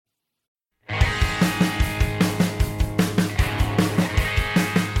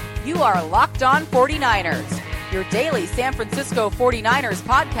are Locked On 49ers, your daily San Francisco 49ers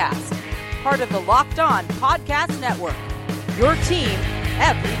podcast, part of the Locked On Podcast Network, your team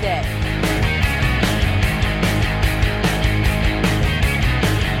every day.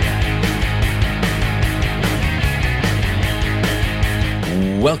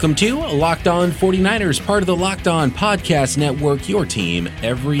 Welcome to Locked On 49ers, part of the Locked On Podcast Network, your team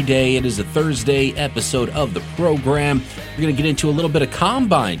every day. It is a Thursday episode of the program. We're going to get into a little bit of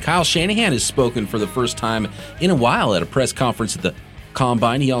Combine. Kyle Shanahan has spoken for the first time in a while at a press conference at the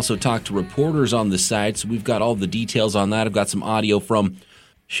Combine. He also talked to reporters on the site, so we've got all the details on that. I've got some audio from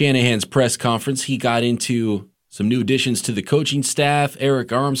Shanahan's press conference. He got into some new additions to the coaching staff, Arik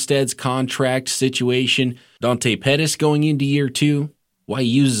Armstead's contract situation, Dante Pettis going into year two, why he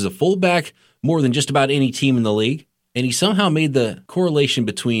uses a fullback more than just about any team in the league, and he somehow made the correlation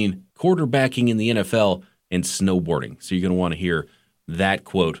between quarterbacking in the NFL and snowboarding. So you're going to want to hear that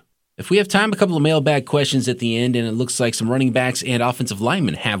quote. If we have time, a couple of mailbag questions at the end, and it looks like some running backs and offensive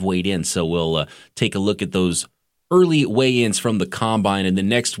linemen have weighed in, so we'll take a look at those early weigh-ins from the Combine, and then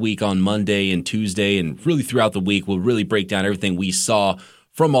next week on Monday and Tuesday, and really throughout the week, we'll really break down everything we saw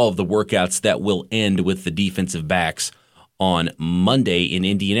from all of the workouts that will end with the defensive backs on Monday in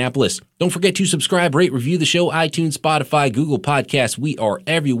Indianapolis. Don't forget to subscribe, rate, review the show, iTunes, Spotify, Google Podcasts. We are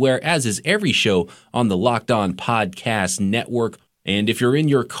everywhere, as is every show on the Locked On Podcast Network. And if you're in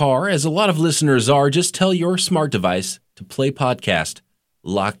your car, as a lot of listeners are, just tell your smart device to play podcast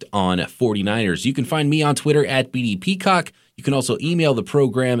Locked On 49ers. You can find me on Twitter at BD Peacock. You can also email the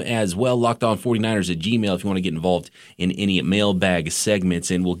program as well, lockedon49ers@gmail.com, if you want to get involved in any mailbag segments.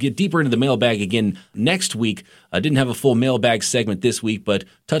 And we'll get deeper into the mailbag again next week. I didn't have a full mailbag segment this week, but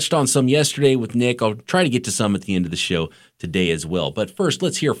touched on some yesterday with Nick. I'll try to get to some at the end of the show today as well. But first,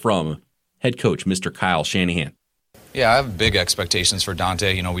 let's hear from head coach, Mr. Kyle Shanahan. Yeah, I have big expectations for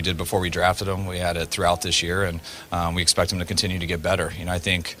Dante. You know, we did before we drafted him. We had it throughout this year, and we expect him to continue to get better. You know, I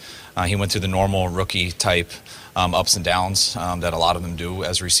think he went through the normal rookie type ups and downs that a lot of them do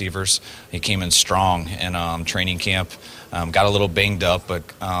as receivers. He came in strong in training camp, got a little banged up, but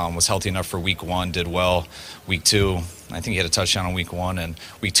was healthy enough for week one, did well. Week two, I think he had a touchdown in week one, and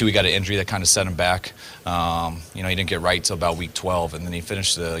week two he got an injury that kind of set him back. You know, he didn't get right till about week 12, and then he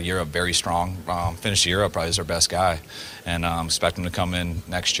finished the year up very strong. Finished the year up probably as our best guy, and expect him to come in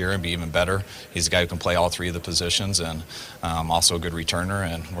next year and be even better. He's a guy who can play all three of the positions, and also a good returner,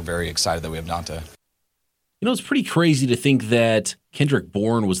 and we're very excited that we have Dante. You know, it's pretty crazy to think that Kendrick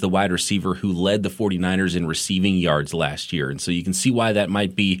Bourne was the wide receiver who led the 49ers in receiving yards last year. And so you can see why that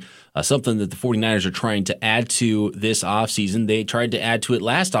might be something that the 49ers are trying to add to this offseason. They tried to add to it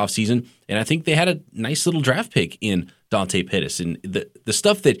last offseason, and I think they had a nice little draft pick in Dante Pettis. And the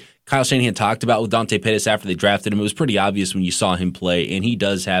stuff that Kyle Shanahan talked about with Dante Pettis after they drafted him, it was pretty obvious when you saw him play, and he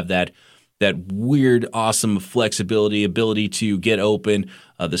does have that weird, awesome flexibility, ability to get open,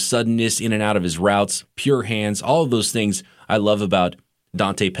 the suddenness in and out of his routes, pure hands, all of those things I love about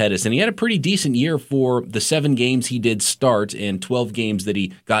Dante Pettis. And he had a pretty decent year for the 7 games he did start and 12 games that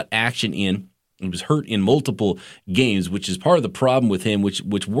he got action in. He was hurt in multiple games, which is part of the problem with him, which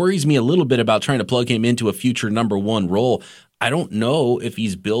worries me a little bit about trying to plug him into a future number one role. I don't know if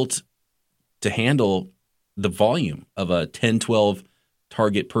he's built to handle the volume of a 10, 12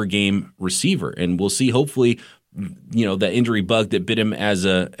 target per game receiver, and we'll see. Hopefully, you know, that injury bug that bit him as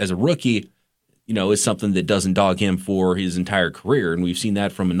a rookie, you know, is something that doesn't dog him for his entire career. And we've seen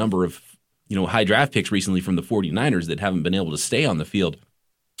that from a number of, you know, high draft picks recently from the 49ers that haven't been able to stay on the field,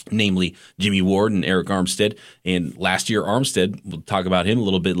 namely Jimmy Ward and Arik Armstead. And last year, Armstead, we'll talk about him a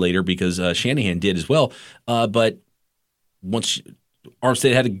little bit later because Shanahan did as well. But once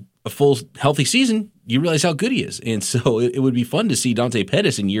Armstead had a full healthy season, you realize how good he is. And so it would be fun to see Dante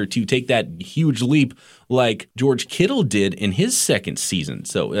Pettis in year two take that huge leap like George Kittle did in his second season.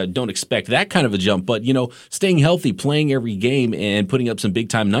 So don't expect that kind of a jump, but, you know, staying healthy, playing every game, and putting up some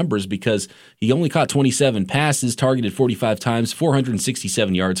big-time numbers because he only caught 27 passes, targeted 45 times,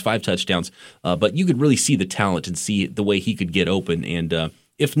 467 yards, 5 touchdowns. But you could really see the talent and see the way he could get open. And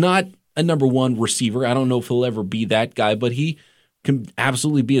if not a number one receiver, I don't know if he'll ever be that guy, but he can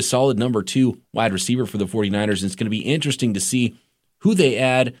absolutely be a solid number 2 wide receiver for the 49ers. And it's going to be interesting to see who they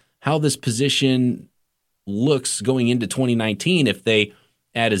add, how this position looks going into 2019 if they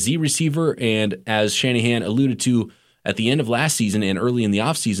add a Z receiver. And as Shanahan alluded to at the end of last season and early in the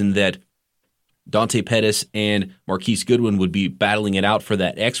offseason, that Dante Pettis and Marquise Goodwin would be battling it out for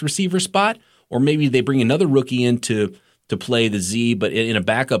that X receiver spot. Or maybe they bring another rookie in to play the Z, but in a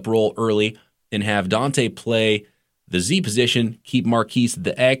backup role early, and have Dante play the Z position, keep Marquise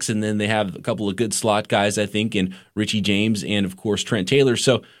the X, and then they have a couple of good slot guys, I think, in Richie James and, of course, Trent Taylor.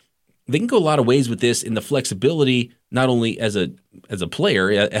 So they can go a lot of ways with this in the flexibility, not only as a player,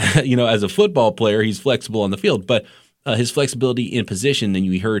 as a football player, he's flexible on the field, but his flexibility in position. And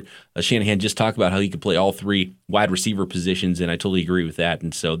you heard Shanahan just talk about how he could play all three wide receiver positions, and I totally agree with that.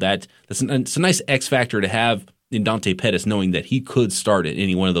 And so it's a nice X factor to have in Dante Pettis, knowing that he could start at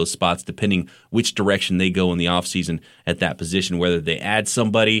any one of those spots, depending which direction they go in the offseason at that position, whether they add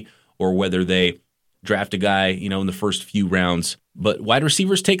somebody or whether they draft a guy, in the first few rounds. But wide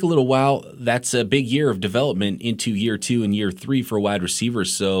receivers take a little while. That's a big year of development into year 2 and year 3 for wide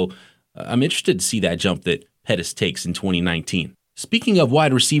receivers. So I'm interested to see that jump that Pettis takes in 2019. Speaking of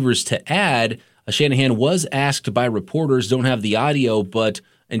wide receivers to add, Shanahan was asked by reporters, don't have the audio, but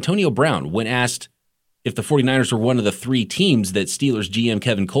Antonio Brown, when asked if the 49ers were one of the 3 teams that Steelers GM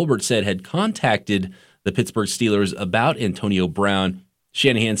Kevin Colbert said had contacted the Pittsburgh Steelers about Antonio Brown,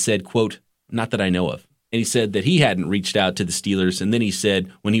 Shanahan said, quote, "Not that I know of." And he said that he hadn't reached out to the Steelers. And then he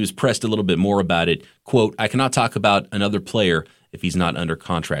said, when he was pressed a little bit more about it, quote, "I cannot talk about another player if he's not under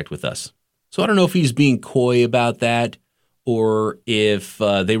contract with us." So I don't know if he's being coy about that or if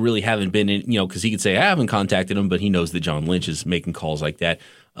they really haven't been in, because he could say, I haven't contacted him, but he knows that John Lynch is making calls like that.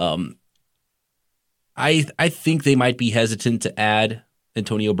 I think they might be hesitant to add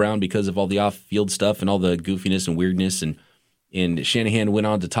Antonio Brown because of all the off-field stuff and all the goofiness and weirdness. And Shanahan went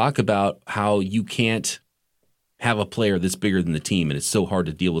on to talk about how you can't have a player that's bigger than the team, and it's so hard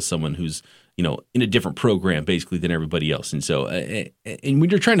to deal with someone who's in a different program basically than everybody else. And so, and when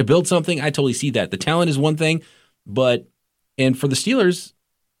you're trying to build something, I totally see that. The talent is one thing, and for the Steelers,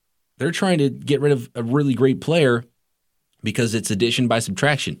 they're trying to get rid of a really great player because it's addition by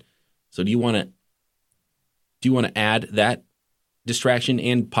subtraction. So do you want to add that distraction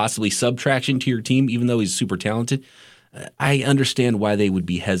and possibly subtraction to your team, even though he's super talented? I understand why they would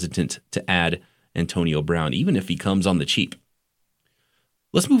be hesitant to add Antonio Brown, even if he comes on the cheap.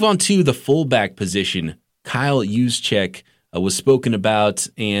 Let's move on to the fullback position. Kyle Juszczyk was spoken about,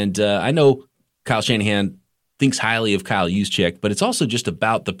 and I know Kyle Shanahan thinks highly of Kyle Juszczyk, but it's also just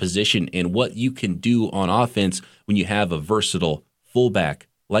about the position and what you can do on offense when you have a versatile fullback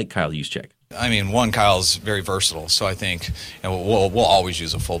like Kyle Juszczyk. I mean, Kyle's very versatile, so I think we'll always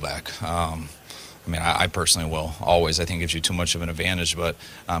use a fullback. I personally will always. I think it gives you too much of an advantage. But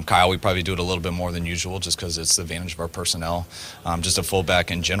Kyle, we probably do it a little bit more than usual just because it's the advantage of our personnel. Just a fullback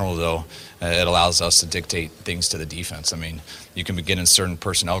in general, though, it allows us to dictate things to the defense. I mean, you can begin in certain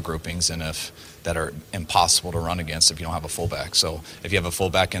personnel groupings that are impossible to run against if you don't have a fullback. So if you have a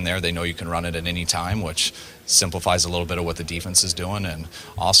fullback in there, they know you can run it at any time, which simplifies a little bit of what the defense is doing. And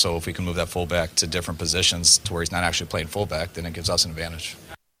also, if we can move that fullback to different positions to where he's not actually playing fullback, then it gives us an advantage.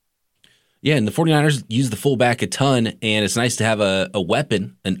 Yeah, and the 49ers use the fullback a ton, and it's nice to have a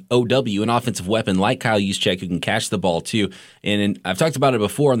weapon, an OW, an offensive weapon like Kyle Juszczyk who can catch the ball too. And I've talked about it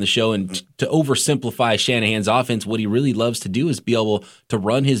before on the show, and to oversimplify Shanahan's offense, what he really loves to do is be able to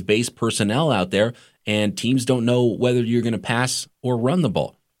run his base personnel out there, and teams don't know whether you're going to pass or run the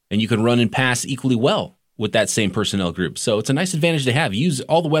ball. And you can run and pass equally well with that same personnel group. So it's a nice advantage to have. Use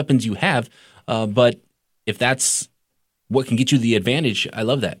all the weapons you have, but if that's what can get you the advantage, I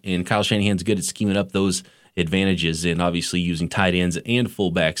love that. And Kyle Shanahan's good at scheming up those advantages and obviously using tight ends and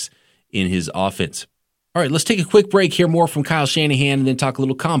fullbacks in his offense. All right, let's take a quick break, hear more from Kyle Shanahan, and then talk a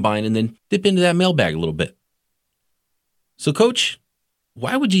little combine, and then dip into that mailbag a little bit. So, Coach,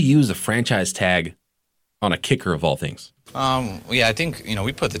 why would you use a franchise tag on a kicker of all things? I think,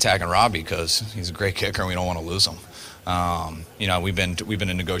 we put the tag on Robbie because he's a great kicker and we don't want to lose him. We've been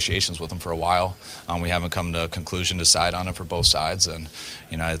in negotiations with him for a while. We haven't come to a conclusion to decide on it for both sides. And,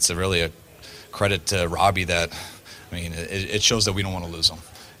 it's really a credit to Robbie that, it shows that we don't want to lose him.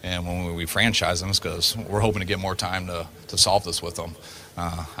 And when we franchise him, it's because we're hoping to get more time to solve this with him.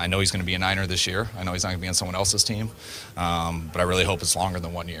 I know he's going to be a Niner this year. I know he's not going to be on someone else's team. But I really hope it's longer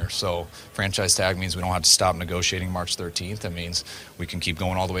than 1 year. So franchise tag means we don't have to stop negotiating March 13th. That means we can keep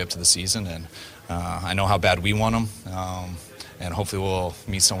going all the way up to the season. And I know how bad we want him. And hopefully we'll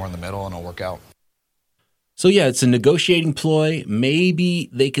meet somewhere in the middle and it'll work out. So, yeah, it's a negotiating ploy. Maybe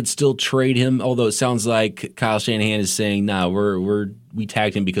they could still trade him, although it sounds like Kyle Shanahan is saying, we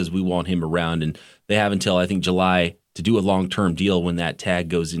tagged him because we want him around. And they have until, I think, July to do a long-term deal when that tag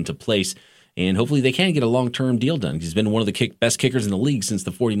goes into place. And hopefully they can get a long-term deal done. He's been one of the best kickers in the league since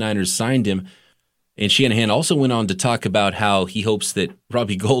the 49ers signed him. And Shanahan also went on to talk about how he hopes that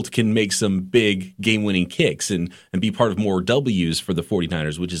Robbie Gould can make some big game-winning kicks and be part of more W's for the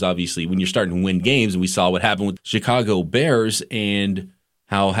 49ers, which is obviously when you're starting to win games. And we saw what happened with Chicago Bears and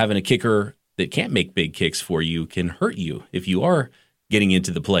how having a kicker that can't make big kicks for you can hurt you if you are getting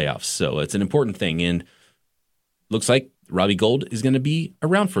into the playoffs. So it's an important thing. And looks like Robbie Gould is going to be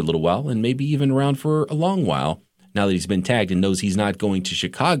around for a little while and maybe even around for a long while now that he's been tagged and knows he's not going to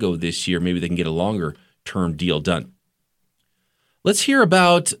Chicago this year. Maybe they can get a longer-term deal done. Let's hear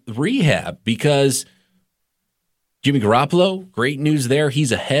about rehab because Jimmy Garoppolo, great news there.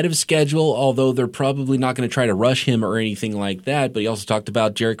 He's ahead of schedule, although they're probably not going to try to rush him or anything like that. But he also talked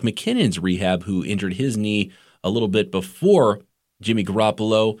about Jerick McKinnon's rehab, who injured his knee a little bit before Jimmy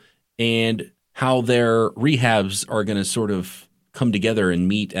Garoppolo, and how their rehabs are going to sort of come together and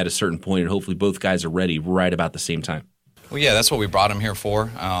meet at a certain point, and hopefully both guys are ready right about the same time. Well, yeah, that's what we brought him here for.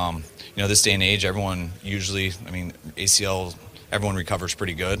 This day and age, everyone usually, ACL, everyone recovers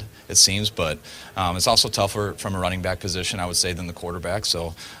pretty good, it seems, but it's also tougher from a running back position, I would say, than the quarterback.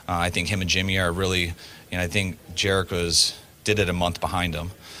 So I think him and Jimmy are really, I think Jerick did it a month behind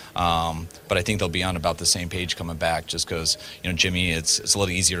him. But I think they'll be on about the same page coming back just because, Jimmy, it's a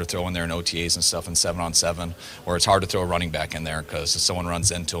little easier to throw in there in OTAs and stuff in 7-on-7, or it's hard to throw a running back in there because if someone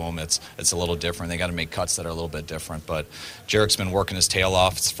runs into him, it's a little different. They got to make cuts that are a little bit different. But Jerick's been working his tail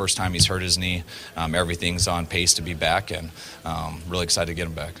off. It's the first time he's hurt his knee. Everything's on pace to be back, and really excited to get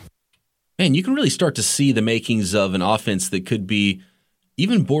him back. Man, you can really start to see the makings of an offense that could be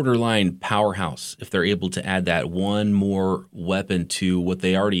even borderline powerhouse if they're able to add that one more weapon to what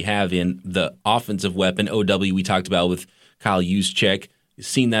they already have in the offensive weapon. OW we talked about with Kyle Juszczyk. You've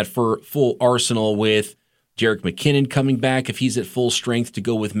seen that for full arsenal with Jerick McKinnon coming back. If he's at full strength to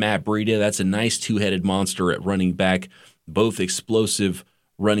go with Matt Breida, that's a nice two-headed monster at running back. Both explosive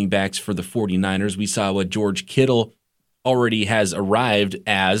running backs for the 49ers. We saw what George Kittle already has arrived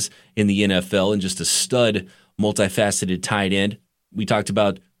as in the NFL and just a stud, multifaceted tight end. We talked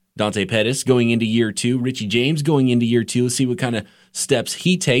about Dante Pettis going into year 2, Richie James going into year 2. Let's see what kind of steps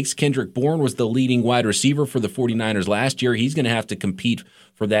he takes. Kendrick Bourne was the leading wide receiver for the 49ers last year. He's going to have to compete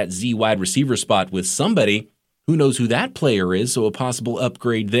for that Z wide receiver spot with somebody. Who knows who that player is, so a possible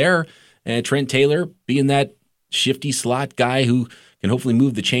upgrade there. And Trent Taylor being that shifty slot guy who can hopefully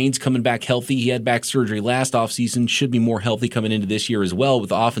move the chains, coming back healthy. He had back surgery last offseason, should be more healthy coming into this year as well with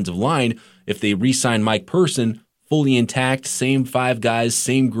the offensive line. If they re-sign Mike Person, fully intact, same 5 guys,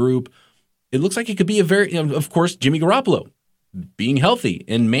 same group. It looks like it could be a very, of course, Jimmy Garoppolo being healthy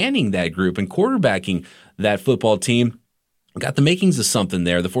and manning that group and quarterbacking that football team. Got the makings of something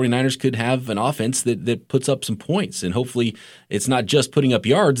there. The 49ers could have an offense that puts up some points, and hopefully it's not just putting up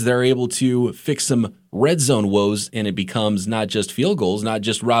yards. They're able to fix some red zone woes, and it becomes not just field goals, not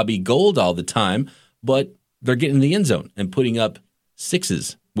just Robbie Gould all the time, but they're getting in the end zone and putting up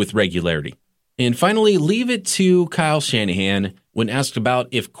 6s with regularity. And finally, leave it to Kyle Shanahan when asked about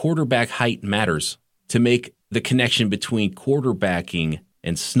if quarterback height matters to make the connection between quarterbacking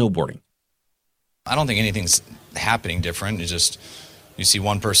and snowboarding. I don't think anything's happening different. It's just you see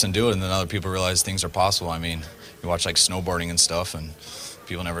one person do it and then other people realize things are possible. You watch like snowboarding and stuff and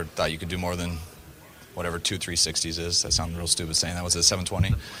people never thought you could do more than whatever 2 360s is. That sounds real stupid saying that. Was it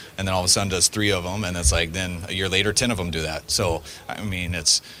 720? And then all of a sudden does 3 of them, and it's like then a year later 10 of them do that. So,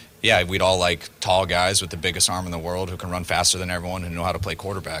 yeah, we'd all like tall guys with the biggest arm in the world who can run faster than everyone and know how to play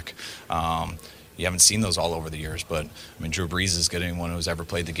quarterback. You haven't seen those all over the years, but Drew Brees is good. Anyone who's ever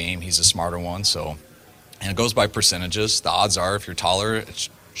played the game, he's a smarter one. So, and it goes by percentages. The odds are if you're taller, it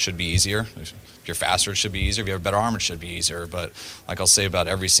should be easier. If you're faster, it should be easier. If you have a better arm, it should be easier. But like I'll say about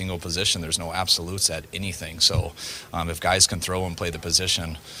every single position, there's no absolutes at anything. So if guys can throw and play the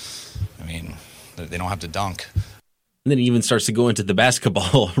position, they don't have to dunk. And then he even starts to go into the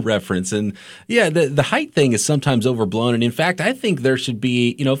basketball reference. And yeah, the height thing is sometimes overblown. And in fact, I think there should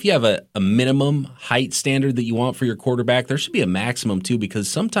be, if you have a minimum height standard that you want for your quarterback, there should be a maximum too, because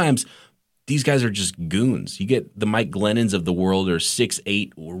sometimes these guys are just goons. You get the Mike Glennons of the world or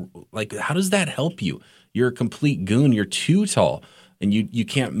 6'8", or like, how does that help you? You're a complete goon. You're too tall and you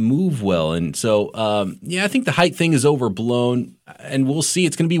can't move well. And so, I think the height thing is overblown, and we'll see.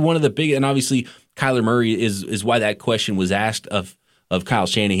 It's going to be one of the big, and obviously Kyler Murray is why that question was asked of Kyle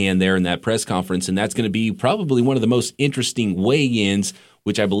Shanahan there in that press conference, and that's going to be probably one of the most interesting weigh-ins,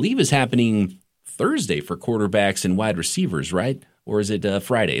 which I believe is happening Thursday for quarterbacks and wide receivers, right? Or is it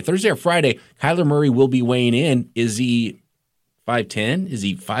Friday? Thursday or Friday, Kyler Murray will be weighing in. Is he 5'10"? Is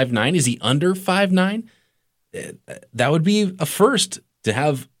he 5'9"? Is he under 5'9"? That would be a first to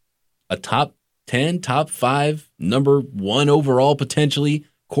have a top 10, top 5, number 1 overall potentially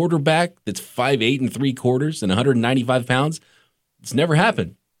quarterback that's 5'8" 3/4 and 195 pounds. It's never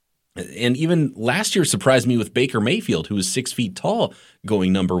happened. And even last year surprised me with Baker Mayfield, who was 6 feet tall,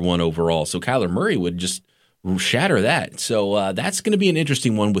 going number 1 overall. So Kyler Murray would just shatter that. So that's going to be an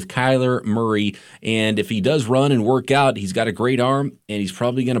interesting one with Kyler Murray. And if he does run and work out, he's got a great arm, and he's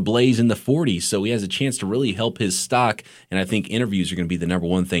probably going to blaze in the 40s. So he has a chance to really help his stock. And I think interviews are going to be the number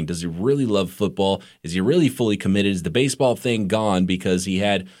one thing. Does he really love football? Is he really fully committed? Is the baseball thing gone because he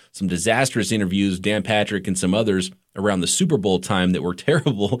had some disastrous interviews, Dan Patrick and some others around the Super Bowl time that were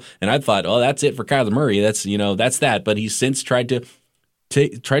terrible? And I thought, oh, that's it for Kyler Murray. That's that. But he's since tried to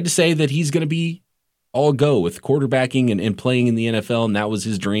say that he's going to be all go with quarterbacking and playing in the NFL, and that was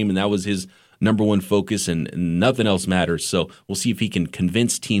his dream, and that was his number one focus, and nothing else matters. So we'll see if he can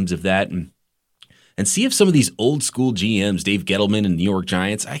convince teams of that, and see if some of these old school GMs, Dave Gettleman and New York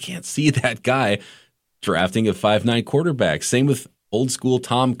Giants, I can't see that guy drafting a 5'9" quarterback. Same with old school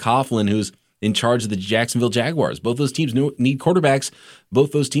Tom Coughlin, who's in charge of the Jacksonville Jaguars. Both those teams need quarterbacks.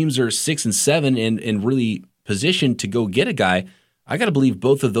 Both those teams are 6-7 and really positioned to go get a guy. I got to believe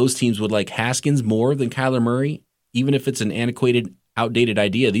both of those teams would like Haskins more than Kyler Murray, even if it's an antiquated, outdated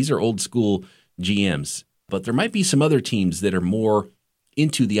idea. These are old school GMs. But there might be some other teams that are more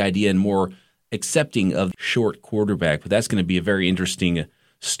into the idea and more accepting of short quarterback. But that's going to be a very interesting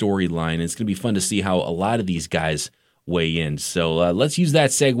storyline. It's going to be fun to see how a lot of these guys weigh in. So let's use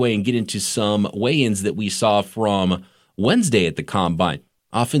that segue and get into some weigh-ins that we saw from Wednesday at the Combine.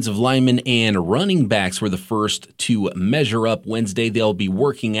 Offensive linemen and running backs were the first to measure up Wednesday. They'll be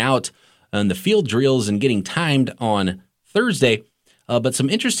working out on the field drills and getting timed on Thursday. But some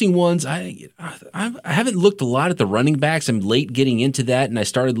interesting ones. I haven't looked a lot at the running backs. I'm late getting into that, and I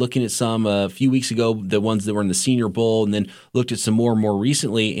started looking at some a few weeks ago, the ones that were in the Senior Bowl, and then looked at some more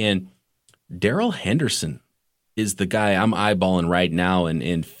recently. And Darrell Henderson is the guy I'm eyeballing right now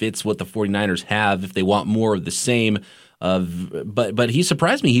and fits what the 49ers have if they want more of the same. But he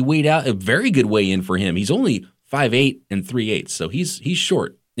surprised me. He weighed out a very good weigh in for him. He's only 5'8" and 3/8, so he's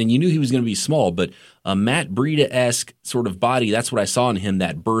short. And you knew he was going to be small, but a Matt Breida-esque sort of body, that's what I saw in him,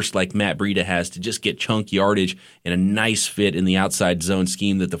 that burst like Matt Breida has to just get chunk yardage and a nice fit in the outside zone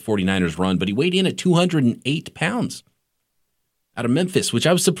scheme that the 49ers run. But he weighed in at 208 pounds out of Memphis, which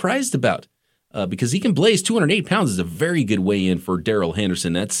I was surprised about. Because he can blaze 208 pounds is a very good weigh-in for Darrell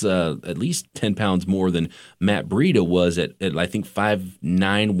Henderson. That's at least 10 pounds more than Matt Breida was at I think 5'9",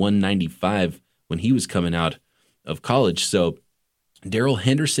 195 when he was coming out of college. So Darrell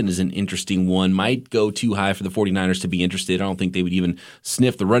Henderson is an interesting one. Might go too high for the 49ers to be interested. I don't think they would even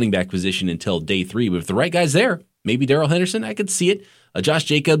sniff the running back position until day 3. But if the right guy's there, maybe Darrell Henderson, I could see it. Josh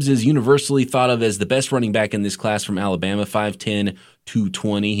Jacobs is universally thought of as the best running back in this class from Alabama, 5'10",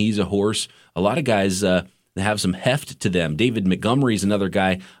 220. He's a horse. A lot of guys have some heft to them. David Montgomery is another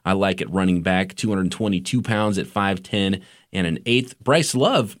guy I like at running back, 222 pounds at 5'10" and an eighth. Bryce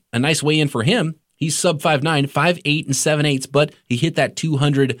Love, a nice weigh-in for him. He's sub 5'9", 5'8" and 7/8, but he hit that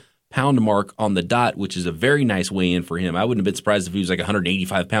 200-pound mark on the dot, which is a very nice weigh-in for him. I wouldn't have been surprised if he was like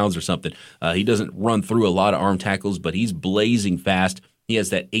 185 pounds or something. He doesn't run through a lot of arm tackles, but he's blazing fast. He has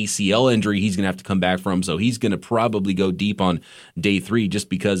that ACL injury he's going to have to come back from, so he's going to probably go deep on day 3 just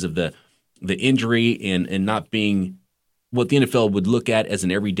because of the injury and not being what the NFL would look at as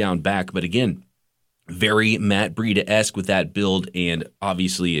an every down back. But again, very Matt Breida-esque with that build and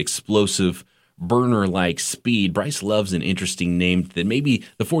obviously explosive burner-like speed. Bryce Love's an interesting name that maybe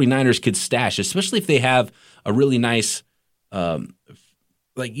the 49ers could stash, especially if they have a really nice, they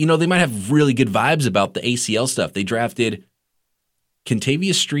might have really good vibes about the ACL stuff. They drafted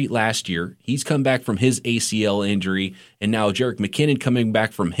Kentavious Street last year. He's come back from his ACL injury, and now Jerick McKinnon coming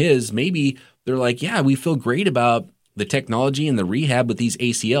back from his. Maybe they're like, yeah, we feel great about the technology and the rehab with these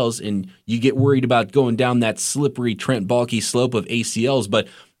ACLs, and you get worried about going down that slippery Trent Baalke slope of ACLs, but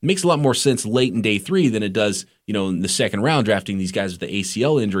it makes a lot more sense late in day 3 than it does, in the second round drafting these guys with the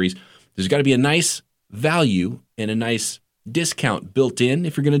ACL injuries. There's got to be a nice value and a nice discount built in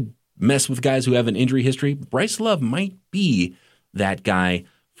if you're going to mess with guys who have an injury history. Bryce Love might be that guy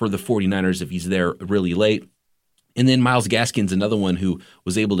for the 49ers if he's there really late. And then Myles Gaskin's another one who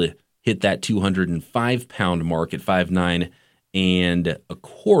was able to hit that 205-pound mark at 5'9" and a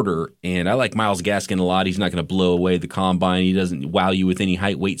quarter. And I like Myles Gaskin a lot. He's not going to blow away the combine. He doesn't wow you with any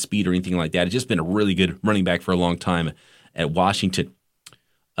height, weight, speed, or anything like that. It's just been a really good running back for a long time at Washington.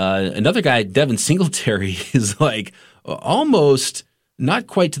 Another guy, Devin Singletary, is like almost not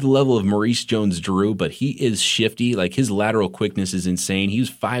quite to the level of Maurice Jones-Drew, but he is shifty. Like his lateral quickness is insane. He was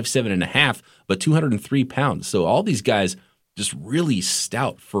 5'7.5", but 203 pounds. So all these guys just really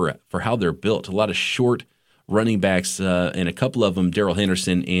stout for how they're built. A lot of short running backs, and a couple of them, Darrell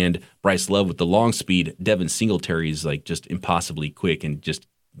Henderson and Bryce Love with the long speed. Devin Singletary is like just impossibly quick and just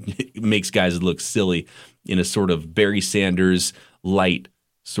makes guys look silly in a sort of Barry Sanders light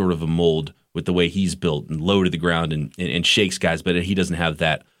sort of a mold with the way he's built and low to the ground and shakes guys, but he doesn't have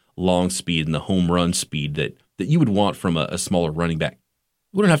that long speed and the home run speed that you would want from a smaller running back.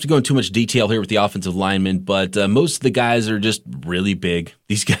 We don't have to go into too much detail here with the offensive linemen, but most of the guys are just really big.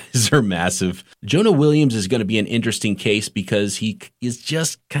 These guys are massive. Jonah Williams is going to be an interesting case because he is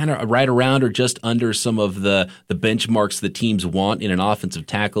just kind of right around or just under some of the benchmarks the teams want in an offensive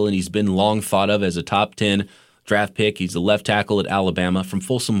tackle, and he's been long thought of as a top 10 draft pick. He's a left tackle at Alabama from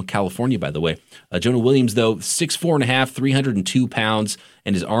Folsom, California, by the way. Jonah Williams, though, 6'4.5", 302 pounds,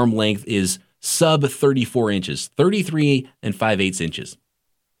 and his arm length is sub 34 inches, 33 5/8 inches.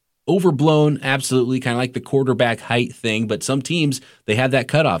 Overblown, absolutely, kind of like the quarterback height thing, but some teams, they have that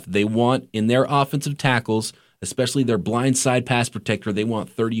cutoff. They want, in their offensive tackles, especially their blind side pass protector, they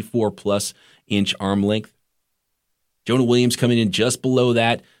want 34-plus inch arm length. Jonah Williams coming in just below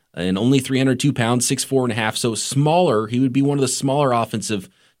that, and only 302 pounds, 6'4.5", so smaller. He would be one of the smaller offensive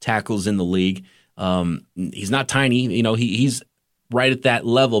tackles in the league. He's not tiny. He's right at that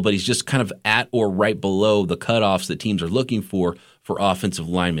level, but he's just kind of at or right below the cutoffs that teams are looking for offensive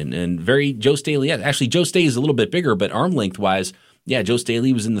linemen. And Joe Staley, actually Joe Staley is a little bit bigger, but arm length-wise, Joe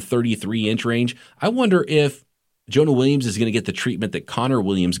Staley was in the 33-inch range. I wonder if Jonah Williams is going to get the treatment that Connor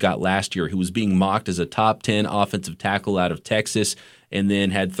Williams got last year, who was being mocked as a top 10 offensive tackle out of Texas and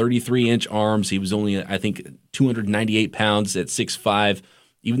then had 33-inch arms. He was only, I think, 298 pounds at 6'5".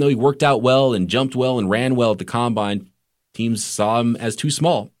 Even though he worked out well and jumped well and ran well at the combine, teams saw him as too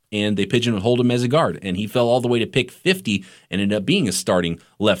small, and they pigeonholed him as a guard. And he fell all the way to pick 50 and ended up being a starting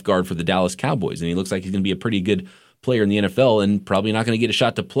left guard for the Dallas Cowboys. And he looks like he's going to be a pretty good player in the NFL and probably not going to get a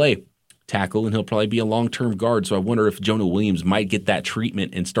shot to play tackle, and he'll probably be a long-term guard. So I wonder if Jonah Williams might get that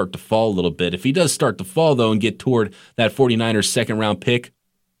treatment and start to fall a little bit. If he does start to fall, though, and get toward that 49ers second-round pick,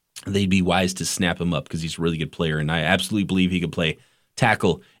 they'd be wise to snap him up because he's a really good player, and I absolutely believe he could play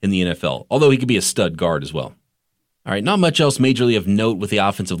tackle in the NFL, although he could be a stud guard as well. All right, not much else majorly of note with the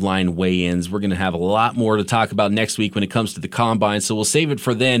offensive line weigh-ins. We're going to have a lot more to talk about next week when it comes to the combine, so we'll save it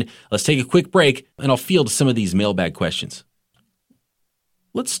for then. Let's take a quick break, and I'll field some of these mailbag questions.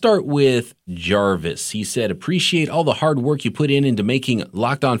 Let's start with Jarvis. He said, appreciate all the hard work you put into making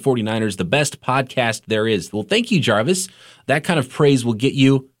Locked On 49ers the best podcast there is. Well, thank you, Jarvis. That kind of praise will get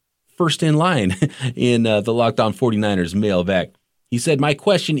you first in line in the Locked On 49ers mailbag. He said, my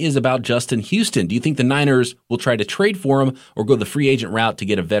question is about Justin Houston. Do you think the Niners will try to trade for him or go the free agent route to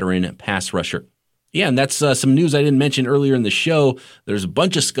get a veteran pass rusher? Yeah, and that's some news I didn't mention earlier in the show. There's a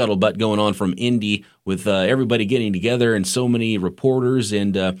bunch of scuttlebutt going on from Indy with everybody getting together and so many reporters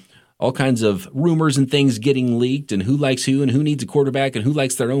and all kinds of rumors and things getting leaked and who likes who and who needs a quarterback and who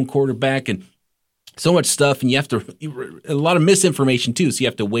likes their own quarterback and so much stuff. And you have a lot of misinformation too, so you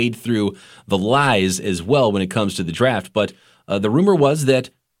have to wade through the lies as well when it comes to the draft. But the rumor was that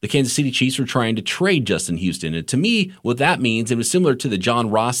the Kansas City Chiefs were trying to trade Justin Houston. And to me, what that means, it was similar to the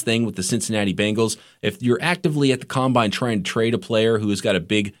John Ross thing with the Cincinnati Bengals. If you're actively at the combine trying to trade a player who has got a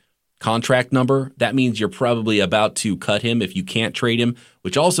big contract number, that means you're probably about to cut him if you can't trade him,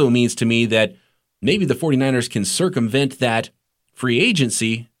 which also means to me that maybe the 49ers can circumvent that free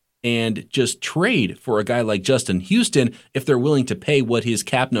agency and just trade for a guy like Justin Houston if they're willing to pay what his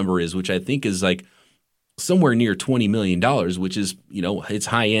cap number is, which I think is like somewhere near $20 million, which is, it's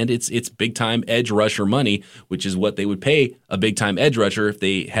high end. It's big time edge rusher money, which is what they would pay a big time edge rusher if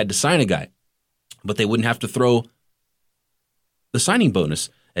they had to sign a guy. But they wouldn't have to throw the signing bonus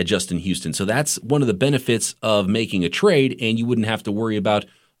at Justin Houston. So that's one of the benefits of making a trade, and you wouldn't have to worry about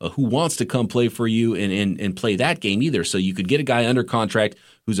who wants to come play for you and play that game either. So you could get a guy under contract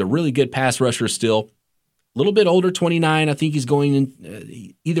who's a really good pass rusher still, a little bit older, 29. I think he's going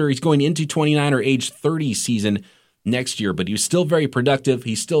in, either he's going into 29 or age 30 season next year, but he's still very productive.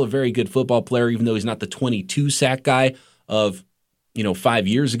 He's still a very good football player, even though he's not the 22 sack guy of, 5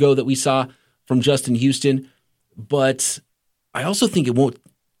 years ago that we saw from Justin Houston. But I also think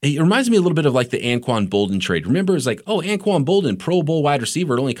it reminds me a little bit of like the Anquan Bolden trade. Remember, it's like, Anquan Bolden, Pro Bowl wide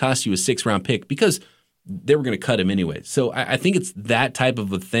receiver, it only cost you a 6th-round pick because they were going to cut him anyway. So I think it's that type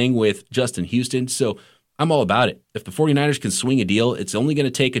of a thing with Justin Houston. So I'm all about it. If the 49ers can swing a deal, it's only going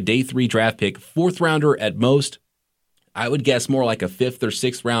to take a day 3 draft pick, 4th rounder at most. I would guess more like a 5th or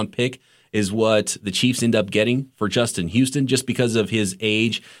 6th round pick is what the Chiefs end up getting for Justin Houston just because of his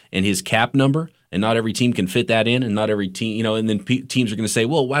age and his cap number. And not every team can fit that in, and not every team, and then teams are going to say,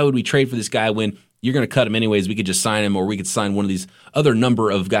 well, why would we trade for this guy when you're going to cut him anyways? We could just sign him, or we could sign one of these other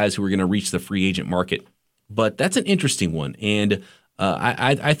number of guys who are going to reach the free agent market. But that's an interesting one. And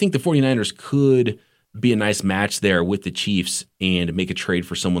I think the 49ers could be a nice match there with the Chiefs and make a trade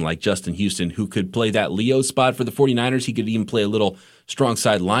for someone like Justin Houston, who could play that Leo spot for the 49ers. He could even play a little strong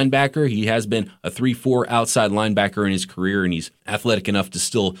side linebacker. He has been a 3-4 outside linebacker in his career, and he's athletic enough to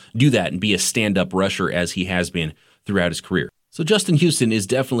still do that and be a stand-up rusher as he has been throughout his career. So Justin Houston is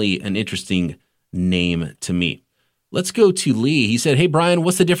definitely an interesting name to me. Let's go to Lee. He said, hey, Brian,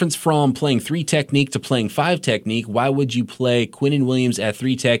 what's the difference from playing 3 technique to playing 5 technique? Why would you play Quinnen Williams at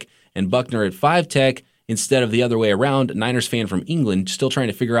 3 tech and Buckner at 5 tech instead of the other way around? Niners fan from England, still trying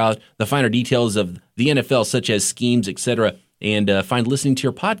to figure out the finer details of the NFL, such as schemes, etc., and find listening to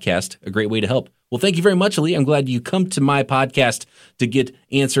your podcast a great way to help. Well, thank you very much, Ali. I'm glad you come to my podcast to get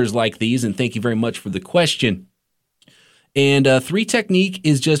answers like these, and thank you very much for the question. And 3 technique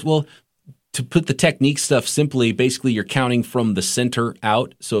is just, well, to put the technique stuff simply, basically you're counting from the center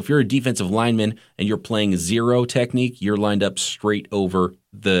out. So if you're a defensive lineman and you're playing 0 technique, you're lined up straight over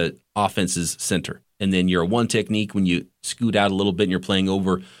the offense's center. And then you're a 1 technique when you scoot out a little bit and you're playing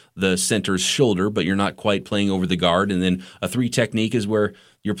over the center's shoulder, but you're not quite playing over the guard. And then a 3 technique is where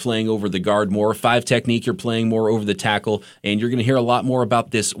you're playing over the guard more. 5 technique, you're playing more over the tackle. And you're going to hear a lot more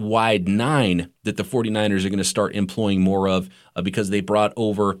about this wide 9 that the 49ers are going to start employing more of because they brought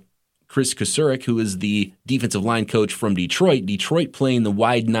over Chris Kusurik, who is the defensive line coach from Detroit. Detroit playing the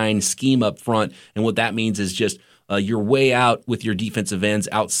wide 9 scheme up front. And what that means is just you're way out with your defensive ends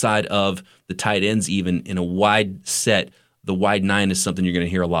outside of the tight ends even in a wide set. The wide 9 is something you're going to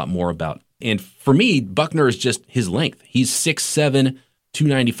hear a lot more about. And for me, Buckner is just his length. He's 6'7",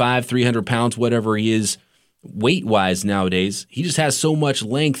 295, 300 pounds, whatever he is weight-wise nowadays. He just has so much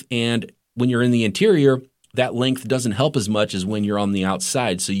length, and when you're in the interior, that length doesn't help as much as when you're on the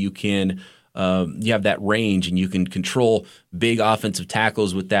outside. So you can you have that range, and you can control big offensive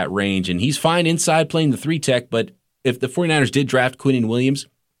tackles with that range. And he's fine inside playing the 3 tech, but if the 49ers did draft Quinnen Williams,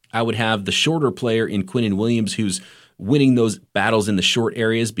 I would have the shorter player in Quinnen Williams who's winning those battles in the short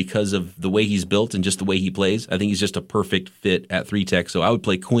areas because of the way he's built and just the way he plays. I think he's just a perfect fit at 3 tech. So I would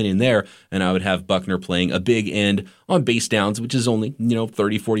play Quinnen there, and I would have Buckner playing a big end on base downs, which is only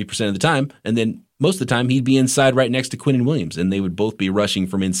 30-40% of the time. And then most of the time he'd be inside right next to Quinnen Williams, and they would both be rushing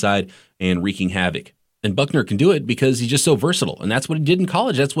from inside and wreaking havoc. And Buckner can do it because he's just so versatile, and that's what he did in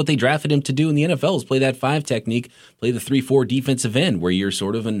college. That's what they drafted him to do in the NFL, is play that 5 technique, play the 3-4 defensive end, where you're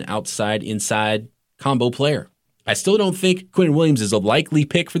sort of an outside-inside combo player. I still don't think Quinnen Williams is a likely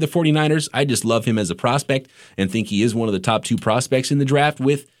pick for the 49ers. I just love him as a prospect and think he is one of the top 2 prospects in the draft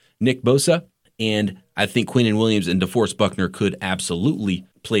with Nick Bosa. And I think Quinnen Williams and DeForest Buckner could absolutely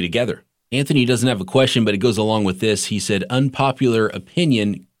play together. Anthony doesn't have a question, but it goes along with this. He said, unpopular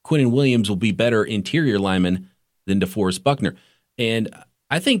opinion, Quinnen Williams will be better interior lineman than DeForest Buckner. And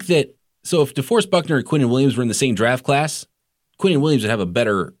I think that, so if DeForest Buckner and Quinnen Williams were in the same draft class, Quinnen Williams would have a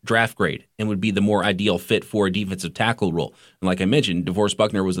better draft grade and would be the more ideal fit for a defensive tackle role. And like I mentioned, DeForest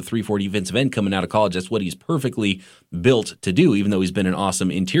Buckner was a 3-4 defensive end coming out of college. That's what he's perfectly built to do, even though he's been an awesome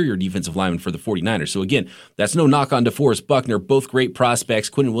interior defensive lineman for the 49ers. So again, that's no knock on DeForest Buckner. Both great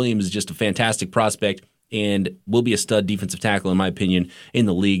prospects. Quinnen Williams is just a fantastic prospect and will be a stud defensive tackle, in my opinion, in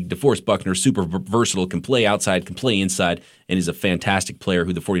the league. DeForest Buckner, super versatile, can play outside, can play inside, and is a fantastic player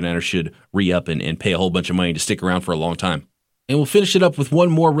who the 49ers should re-up and pay a whole bunch of money to stick around for a long time. And we'll finish it up with one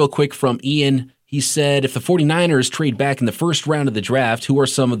more real quick from Ian. He said, if the 49ers trade back in the first round of the draft, who are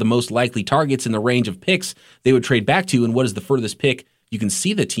some of the most likely targets in the range of picks they would trade back to, and what is the furthest pick you can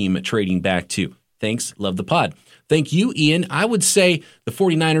see the team trading back to? Thanks. Love the pod. Thank you, Ian. I would say the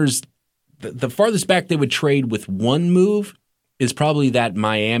 49ers, the farthest back they would trade with one move is probably that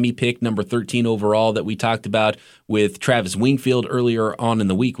Miami pick, number 13 overall, that we talked about with Travis Wingfield earlier on in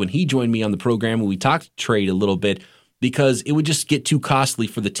the week when he joined me on the program, and we talked trade a little bit, because it would just get too costly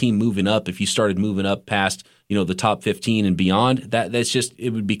for the team moving up if you started moving up past, the top 15 and beyond. That's just,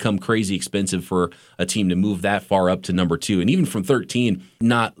 it would become crazy expensive for a team to move that far up to number 2. And even from 13,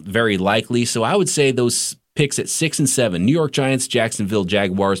 not very likely. So I would say those picks at 6 and 7, New York Giants, Jacksonville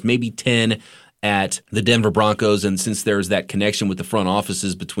Jaguars, maybe 10 at the Denver Broncos. And since there's that connection with the front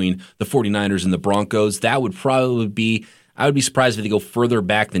offices between the 49ers and the Broncos, that would probably be, I would be surprised if they go further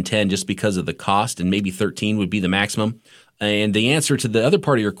back than 10 just because of the cost, and maybe 13 would be the maximum. And the answer to the other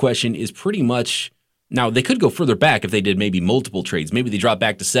part of your question is pretty much, now they could go further back if they did maybe multiple trades. Maybe they drop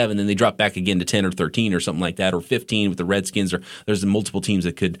back to 7, then they drop back again to 10 or 13 or something like that, or 15 with the Redskins, or there's multiple teams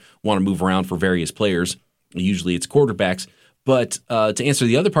that could want to move around for various players. Usually it's quarterbacks. But to answer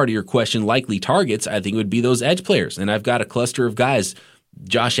the other part of your question, likely targets, I think it would be those edge players. And I've got a cluster of guys.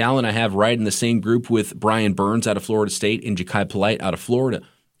 Josh Allen I have right in the same group with Brian Burns out of Florida State and Ja'Kai Polite out of Florida.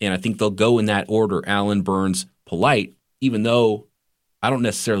 And I think they'll go in that order, Allen, Burns, Polite, even though I don't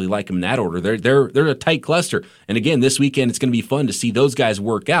necessarily like them in that order. They're a tight cluster. And again, this weekend it's going to be fun to see those guys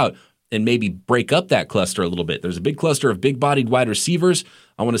work out and maybe break up that cluster a little bit. There's a big cluster of big-bodied wide receivers.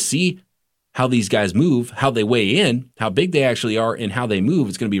 I want to see how these guys move, how they weigh in, how big they actually are, and how they move.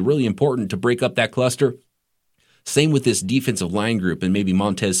 It's going to be really important to break up that cluster. Same with this defensive line group and maybe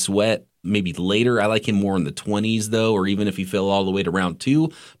Montez Sweat, maybe later. I like him more in the 20s, though, or even if he fell all the way to round 2.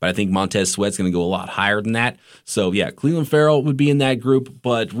 But I think Montez Sweat's going to go a lot higher than that. So, yeah, Clelin Ferrell would be in that group.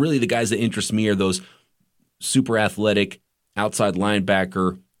 But really the guys that interest me are those super athletic outside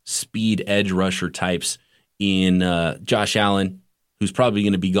linebacker, speed edge rusher types in Josh Allen, who's probably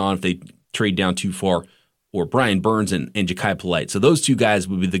going to be gone if they trade down too far, or Brian Burns and Ja'Kai Polite. So those two guys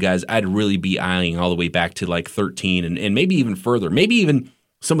would be the guys I'd really be eyeing all the way back to like 13 and maybe even further. Maybe even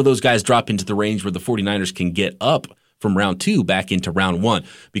some of those guys drop into the range where the 49ers can get up from round 2 back into round 1.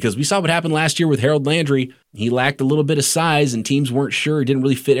 Because we saw what happened last year with Harold Landry. He lacked a little bit of size and teams weren't sure. He didn't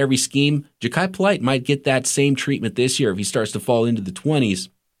really fit every scheme. Ja'Kai Polite might get that same treatment this year if he starts to fall into the 20s.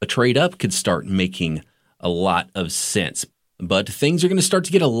 A trade up could start making a lot of sense. But things are going to start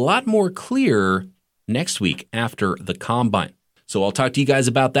to get a lot more clear next week after the Combine. So I'll talk to you guys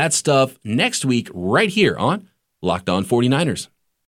about that stuff next week right here on Locked On 49ers.